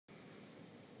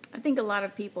think a lot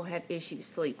of people have issues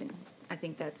sleeping. I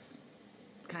think that's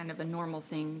kind of a normal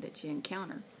thing that you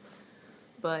encounter.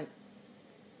 But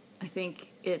I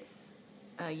think it's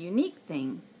a unique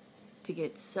thing to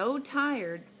get so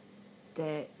tired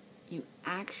that you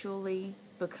actually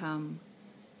become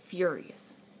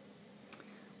furious.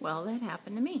 Well, that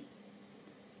happened to me.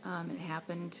 It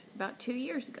happened about 2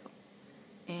 years ago.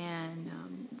 And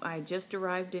I just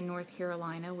arrived in North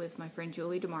Carolina with my friend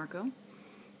Julie DeMarco.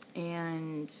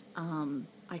 And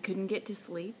I couldn't get to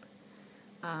sleep.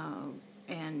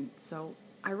 And so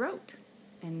I wrote.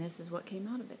 And this is what came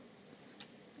out of it.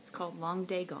 It's called Long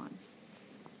Day Gone.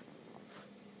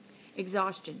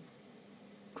 Exhaustion.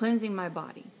 Cleansing my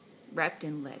body. Wrapped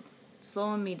in lead.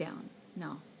 Slowing me down.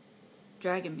 No.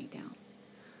 Dragging me down.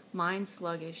 Mind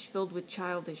sluggish, filled with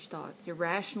childish thoughts.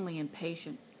 Irrationally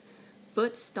impatient.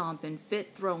 Foot stomping,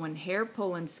 fit throwing, hair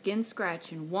pulling, skin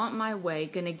scratching. Want my way.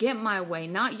 Gonna get my way,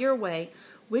 not your way.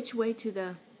 Which way to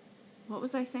the... What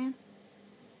was I saying?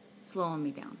 Slowing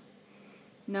me down.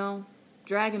 No.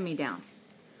 Dragging me down.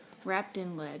 Wrapped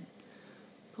in lead.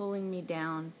 Pulling me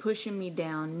down. Pushing me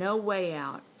down. No way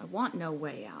out. I want no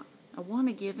way out. I want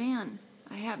to give in.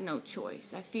 I have no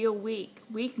choice. I feel weak.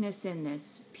 Weakness in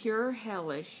this. Pure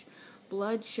hellish.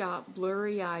 Bloodshot,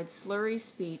 blurry-eyed, slurry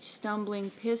speech.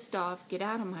 Stumbling, pissed off. Get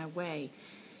out of my way.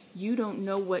 You don't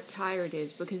know what tired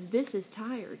is, because this is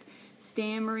tired.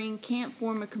 Stammering, can't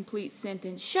form a complete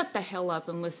sentence. Shut the hell up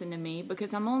and listen to me,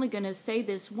 because I'm only going to say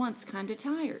this once, kind of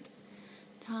tired.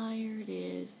 Tired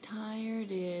is, tired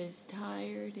is,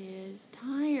 tired is,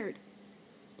 tired.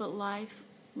 But life,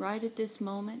 right at this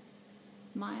moment,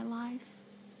 my life,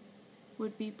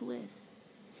 would be bliss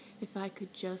if I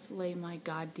could just lay my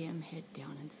goddamn head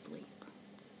down and sleep.